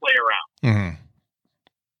then play around. Mm-hmm.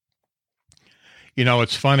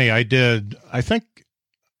 It's funny. I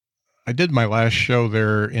did my last show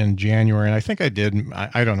there in January, and I think I did,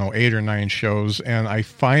 I don't know, 8 or 9 shows. And I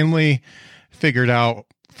finally figured out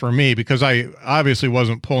for me, because I obviously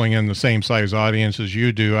wasn't pulling in the same size audience as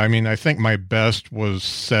you do. I mean, I think my best was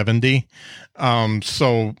 70.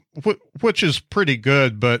 Which is pretty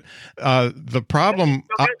good. But the problem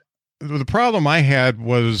I had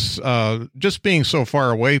was just being so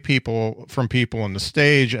far away from people on the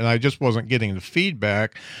stage, and I just wasn't getting the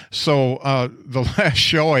feedback. So the last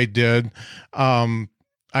show I did, I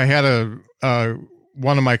had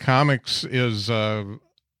one of my comics is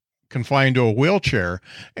confined to a wheelchair,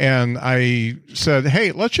 and I said,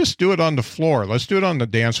 hey, let's just do it on the floor. Let's do it on the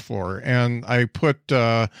dance floor. And I put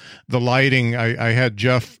the lighting, I had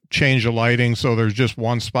Jeff change the lighting so there's just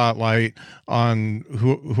one spotlight on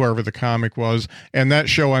whoever the comic was, and that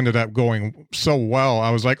show ended up going so well.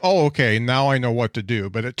 I was like, oh, okay, now I know what to do.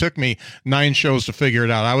 But it took me 9 shows to figure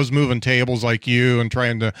it out. I was moving tables like you and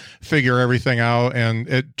trying to figure everything out, and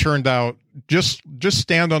it turned out just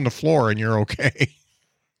stand on the floor and you're okay.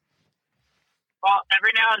 Well, every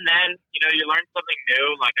now and then, you learn something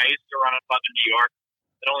new. Like I used to run a club in New York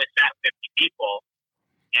that only sat 50 people,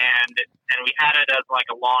 and we had it as like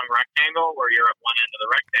a long rectangle where you're at one end of the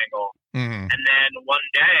rectangle. Mm-hmm. And then one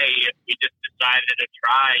day we just decided to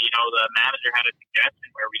try. The manager had a suggestion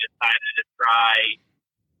where we decided to try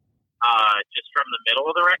just from the middle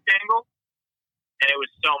of the rectangle, and it was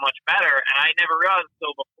so much better. And I never realized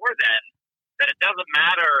until before then that it doesn't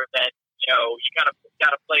matter that. You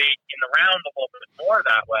got to play in the round a little bit more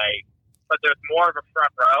that way, but there's more of a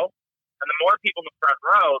front row, and the more people in the front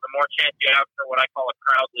row, the more chance you have for what I call a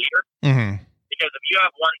crowd leader. Mm-hmm. Because if you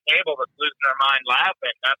have one table that's losing their mind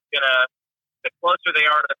laughing, the closer they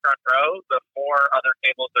are to the front row, the more other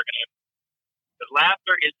tables they're going to. The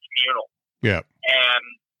laughter is communal. Yeah. And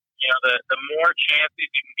the more chances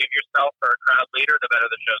you can give yourself for a crowd leader, the better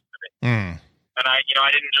the show's going to be. Mm. And I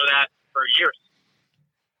didn't know that for years.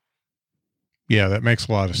 Yeah, that makes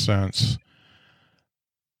a lot of sense.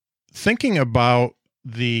 Thinking about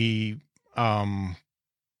the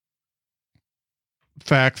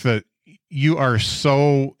fact that you are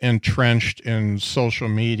so entrenched in social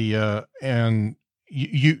media, and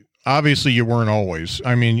you obviously you weren't always.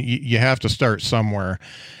 I mean, you have to start somewhere.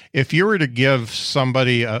 If you were to give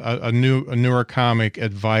somebody a newer comic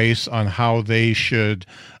advice on how they should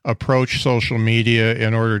approach social media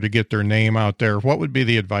in order to get their name out there, what would be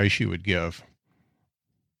the advice you would give?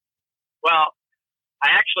 Well, I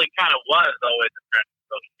actually kind of was always a friend of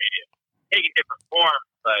social media, taking different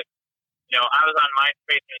forms. But I was on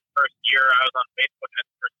MySpace in its first year. I was on Facebook in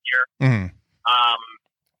its first year. Mm-hmm.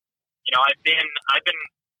 I've been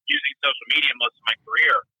using social media most of my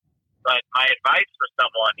career. But my advice for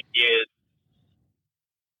someone is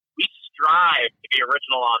we strive to be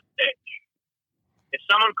original on stage. If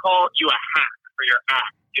someone called you a hack for your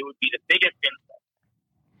act, it would be the biggest insult.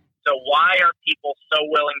 So why are people so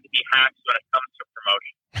willing to be hacks when it comes to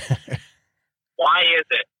promotion? Why is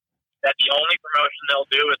it that the only promotion they'll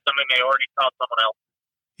do is something they already saw someone else?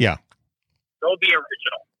 Yeah. Go be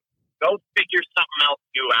original. Go figure something else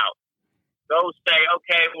new out. Go say,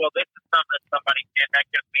 okay, well, this is something that somebody did. That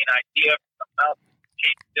gives me an idea for something else.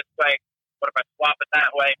 Change it this way. What if I swap it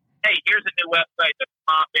that way? Hey, here's a new website that's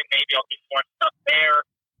popping. Maybe I'll do more stuff there,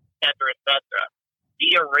 et cetera, et cetera.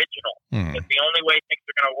 Be original. Because the only way things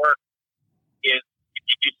are going to work is if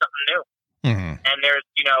you do something new. Mm-hmm. And there's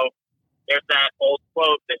that old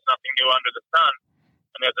quote, there's nothing new under the sun.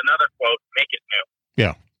 And there's another quote, make it new.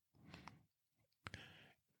 Yeah.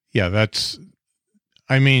 Yeah,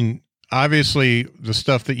 obviously the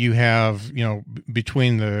stuff that you have,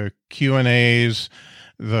 between the Q&As,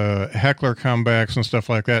 the heckler comebacks and stuff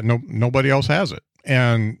like that, nobody else has it.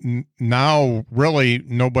 And now really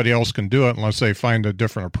nobody else can do it unless they find a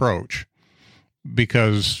different approach,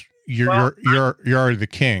 because you're already the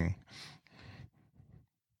king.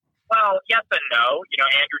 Well, yes and no.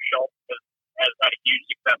 Andrew Schultz has had a huge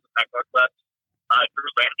success with Heckler Clips.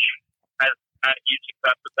 Drew Lynch has had a huge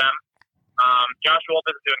success with them. Josh Wolf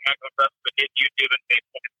is doing Heckler Clips with his YouTube and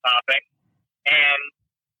Facebook is popping. And,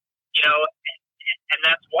 and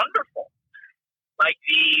that's wonderful. Like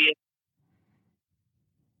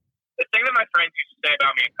the thing that my friends used to say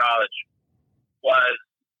about me in college was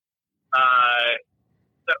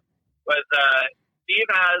Steve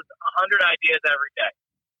has 100 ideas every day.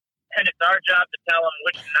 And it's our job to tell him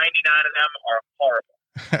which 99 of them are horrible.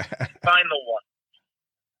 Find the one.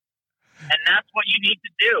 And that's what you need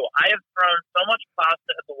to do. I have thrown so much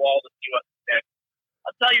pasta at the wall to see what sticks.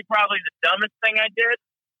 I'll tell you probably the dumbest thing I did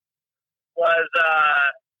was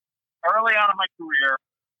early on in my career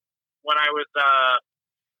when I would go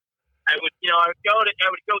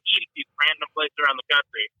eat at these random places around the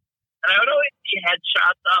country, and I would always see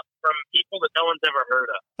headshots up from people that no one's ever heard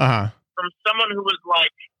of. Uh-huh. From someone who was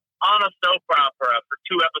like on a soap opera for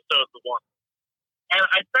 2 episodes of one. And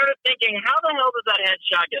I started thinking, how the hell does that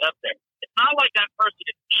headshot get up there? It's not like that person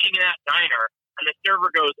is eating in that diner and the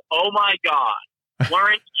server goes, "Oh my God,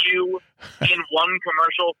 weren't you in one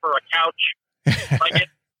commercial for a couch?" Like,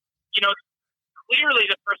 clearly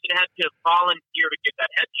the person had to volunteer to get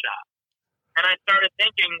that headshot. And I started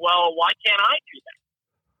thinking, well, why can't I do that?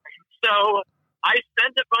 So I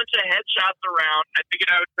sent a bunch of headshots around. I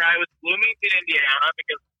figured I would try with Bloomington, Indiana,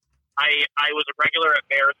 because I was a regular at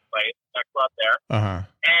Bear's Place, that club there. Uh-huh.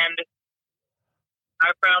 And I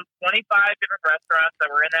found 25 different restaurants that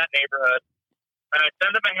were in that neighborhood. And I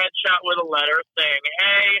sent them a headshot with a letter saying,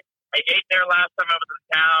 hey, I ate there last time I was in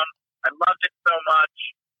town. I loved it so much.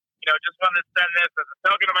 Just wanted to send this as a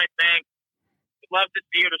token of my thanks. I'd love to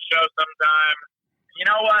see you at a show sometime. You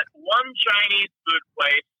know what? One Chinese food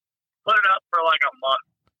place put it up for like a month.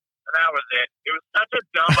 And that was it. It was such a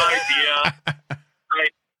dumb idea.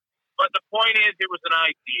 But the point is, it was an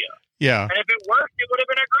idea. Yeah. And if it worked, it would have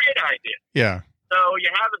been a great idea. Yeah. So you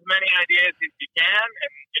have as many ideas as you can, and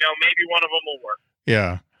maybe one of them will work.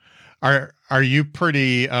 Yeah. Are you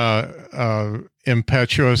pretty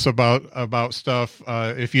impetuous about stuff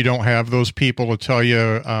if you don't have those people to tell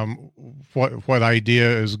you what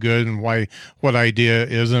idea is good and what idea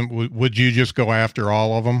isn't? Would you just go after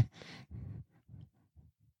all of them?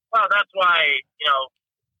 Well, that's why I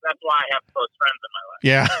have close friends in my life.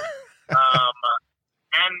 Yeah.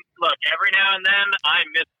 And look, every now and then I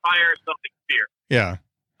misfire something fierce. Yeah.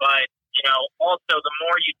 But, also the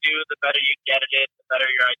more you do, the better you get at it, the better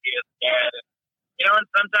your ideas get. And, and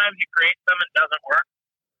sometimes you create something that doesn't work.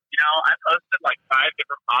 I posted like 5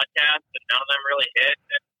 different podcasts and none of them really hit.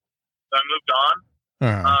 And so I moved on.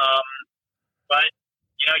 Uh-huh. But,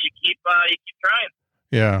 you keep trying.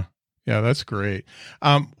 Yeah. Yeah, that's great.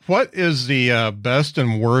 What is the best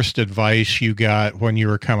and worst advice you got when you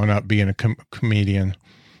were coming up being a comedian?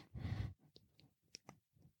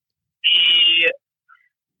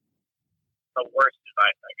 The worst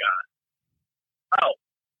advice I got. Oh,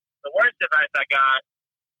 the worst advice I got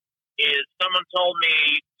is someone told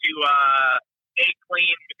me to stay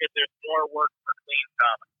clean because there's more work for clean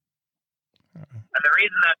comics. And the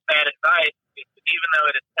reason that's bad advice is that even though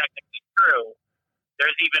it is technically true,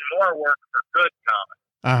 there's even more work for good comics.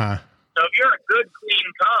 Uh-huh. So if you're a good, clean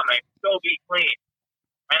comic, go be clean.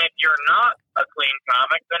 And if you're not a clean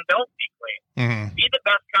comic, then don't be clean. Mm-hmm. Be the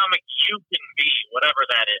best comic you can be, whatever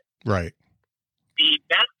that is. Right. The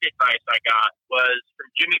best advice I got was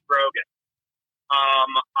from Jimmy Brogan.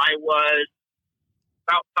 I was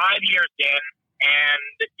about 5 years in, and,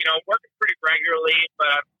 working pretty regularly, but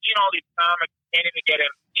I've seen all these comics can't even get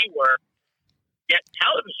MC work, get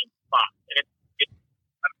television spots, and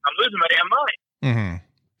I'm losing my damn mind. Mm-hmm.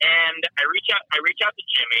 And I reach out to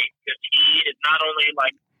Jimmy, because he is not only a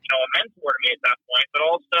mentor to me at that point, but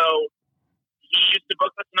also he used to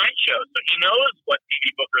book the Tonight Show, so he knows what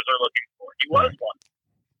TV bookers are looking for. He was one.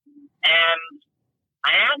 And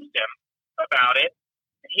I asked him about it,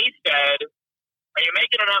 and he said, "Are you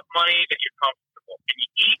making enough money that you're comfortable? Can you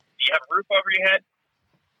eat? Do you have a roof over your head?"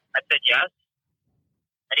 I said, "Yes."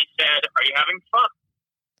 And he said, "Are you having fun?"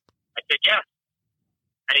 I said, "Yes."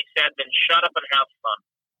 And he said, "Then shut up and have fun."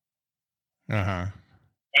 Uh-huh.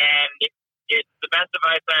 And it's the best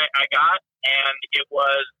advice I got, and it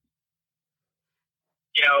was,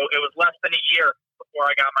 it was less than a year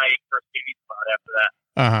before I got my first TV spot after that.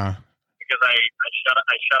 Uh-huh. Because I shut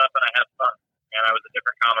up and I had fun, and I was a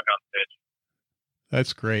different comic on stage.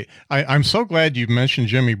 That's great. I'm so glad you mentioned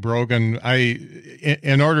Jimmy Brogan.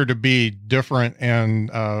 In order to be different and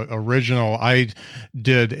original, I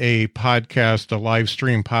did a podcast, a live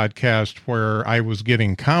stream podcast, where I was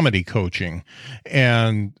getting comedy coaching,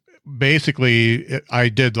 and basically I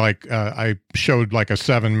did I showed a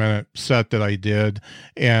 7-minute set that I did,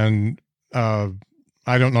 and I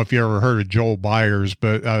don't know if you ever heard of Joel Byers,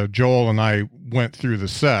 but Joel and I went through the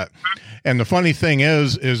set. And the funny thing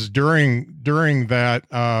is during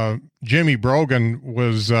that, Jimmy Brogan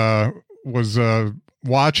was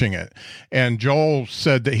watching it, and Joel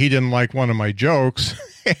said that he didn't like one of my jokes.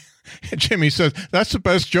 And Jimmy said, "That's the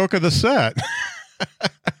best joke of the set."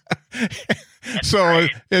 So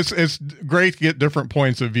it's great to get different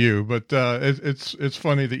points of view, but it's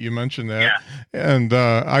funny that you mentioned that. Yeah. And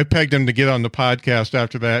I pegged him to get on the podcast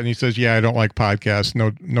after that, and he says, "Yeah, I don't like podcasts,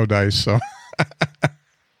 no dice." So.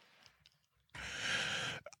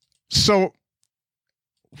 So,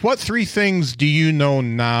 what 3 things do you know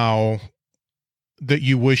now that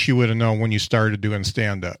you wish you would have known when you started doing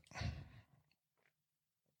stand-up?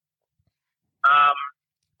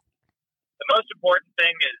 The most important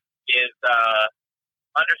thing is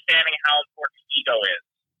understanding how important ego is.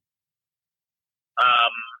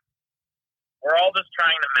 We're all just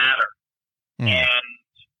trying to matter. And,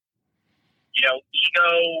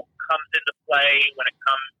 ego comes into play when it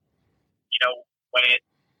comes,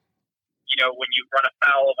 when you run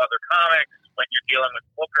afoul of other comics, when you're dealing with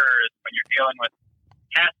bookers, when you're dealing with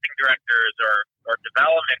casting directors or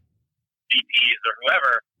development VPs or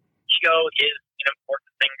whoever, ego is an important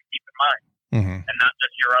thing to keep in mind. Mm-hmm. And not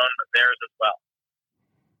just your own, but theirs as well.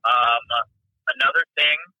 Another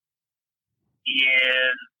thing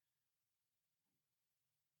is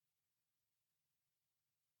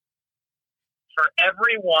for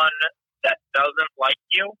everyone that doesn't like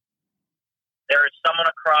you, there is someone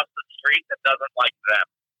across the street that doesn't like them.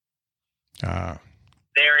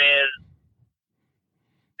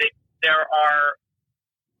 There are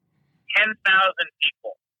 10,000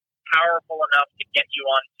 people powerful enough to get you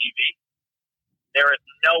on TV. There is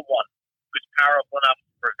no one who's powerful enough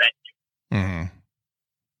to prevent you. Mm-hmm.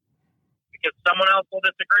 Because someone else will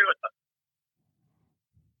disagree with them.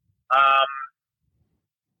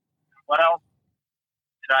 What else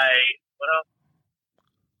would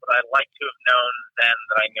I like to have known then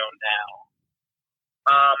that I know now?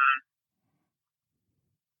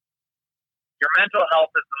 Your mental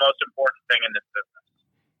health is the most important thing in this business.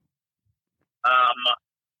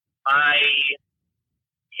 I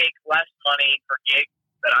take less money for gigs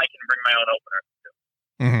that I can bring my own openers to.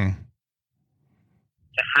 Mm-hmm.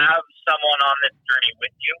 To have someone on this journey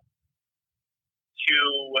with you,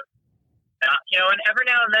 and every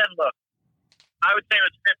now and then, look, I would say it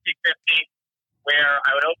was 50-50, where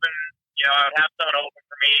I would open, I would have someone open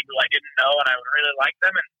for me who I didn't know, and I would really like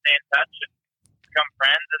them and stay in touch and become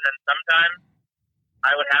friends. And then sometimes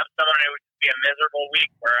I would have someone who would be a miserable week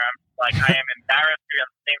where I'm like, I am embarrassed to be on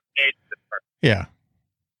the same stage as this person. Yeah.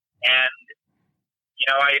 And,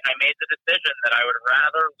 I made the decision that I would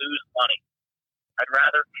rather lose money. I'd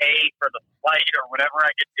rather pay for the flight or whatever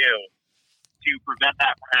I could do to prevent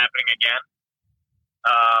that from happening again.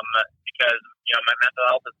 Because, my mental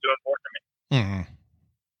health is too important to me. Mm-hmm.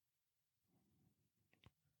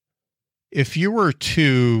 If you were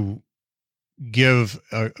to give,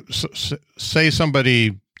 say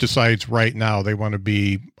somebody decides right now they want to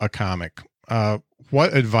be a comic,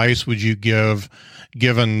 what advice would you give,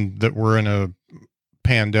 given that we're in a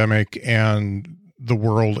pandemic and the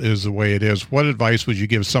world is the way it is? What advice would you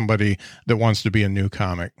give somebody that wants to be a new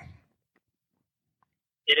comic?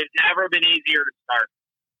 It has never been easier to start,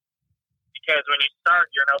 because when you start,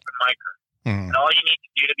 you're an open micer. And all you need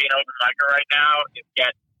to do to be an open micer right now is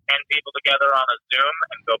get 10 people together on a Zoom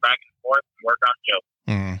and go back and forth and work on jokes.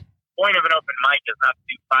 The point of an open mic is not to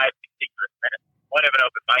do 5 contiguous minutes. The point of an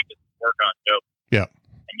open mic is to work on jokes. Yeah.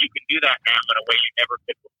 And you can do that now in a way you never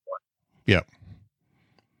could before. Yep.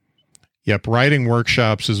 Yep. Writing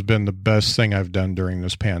workshops has been the best thing I've done during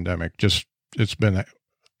this pandemic. Just, it's been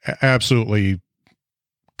absolutely,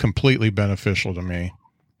 completely beneficial to me.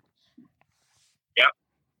 Yep.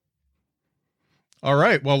 All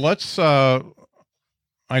right. Well, let's, I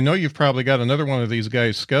know you've probably got another one of these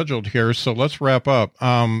guys scheduled here, so let's wrap up.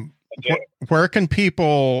 Where can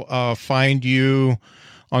people find you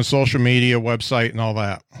on social media, website, and all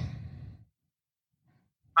that?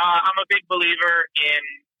 I'm a big believer in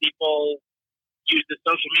people use the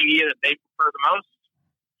social media that they prefer the most.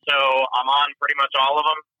 So I'm on pretty much all of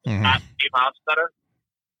them, at Steve Hofstetter.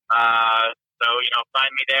 So,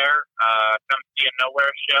 find me there. Come see a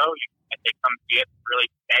Nowhere show. I think come see it, really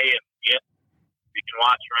pay and see it. You can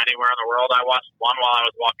watch from anywhere in the world. I watched one while I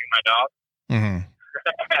was walking my dog. And,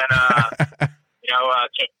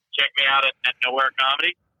 check me out at Nowhere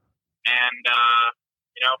Comedy. And,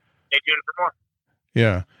 stay tuned for more.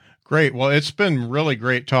 Yeah. Great. Well, it's been really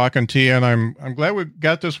great talking to you, and I'm glad we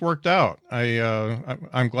got this worked out.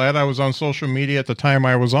 I'm glad I was on social media at the time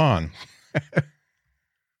I was on.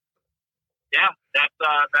 Yeah, that's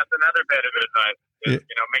another bit of advice.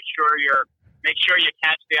 Make sure you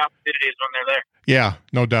catch the opportunities when they're there. Yeah,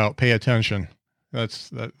 no doubt. Pay attention.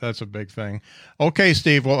 That's a big thing. Okay,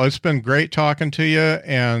 Steve. Well, it's been great talking to you,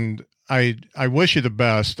 and I wish you the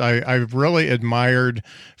best. I've really admired,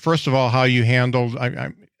 first of all, how you handled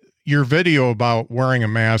your video about wearing a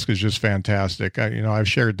mask is just fantastic. I've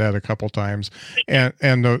shared that a couple times, and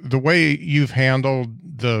the way you've handled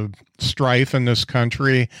the strife in this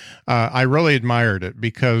country, I really admired it,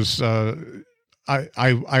 because I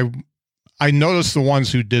noticed the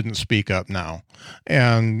ones who didn't speak up now,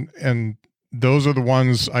 and those are the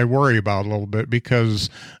ones I worry about a little bit,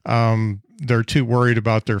 because they're too worried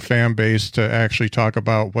about their fan base to actually talk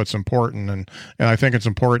about what's important, and I think it's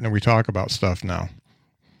important that we talk about stuff now.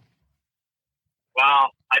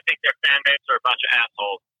 Well, I think their fan base are a bunch of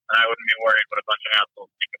assholes, and I wouldn't be worried what a bunch of assholes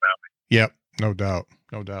think about me. Yep, no doubt.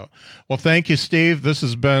 No doubt. Well, thank you, Steve. This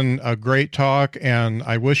has been a great talk, and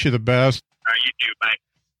I wish you the best. All right, you too.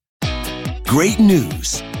 Bye. Great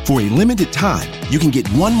news. For a limited time, you can get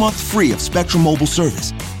 1 month free of Spectrum Mobile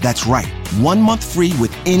service. That's right, 1 month free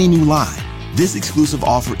with any new line. This exclusive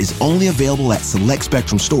offer is only available at select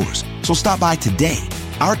Spectrum stores, so stop by today.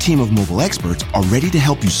 Our team of mobile experts are ready to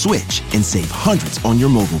help you switch and save hundreds on your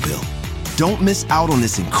mobile bill. Don't miss out on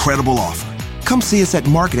this incredible offer. Come see us at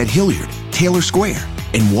Market at Hilliard, Taylor Square,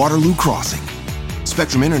 and Waterloo Crossing.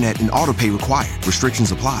 Spectrum Internet and autopay required.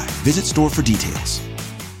 Restrictions apply. Visit store for details.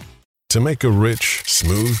 To make a rich,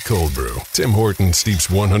 smooth cold brew, Tim Hortons steeps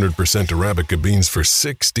 100% Arabica beans for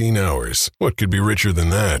 16 hours. What could be richer than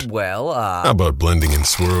that? Well, How about blending in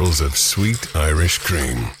swirls of sweet Irish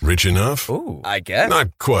cream? Rich enough? Ooh, I guess.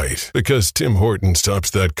 Not quite, because Tim Hortons tops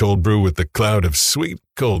that cold brew with the cloud of sweet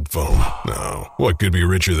cold foam. Now, what could be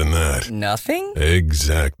richer than that? Nothing?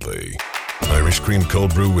 Exactly. Irish cream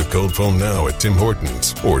cold brew with cold foam now at Tim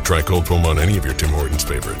Hortons. Or try cold foam on any of your Tim Hortons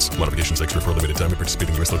favorites. Modifications extra for a limited time at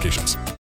participating U.S. locations.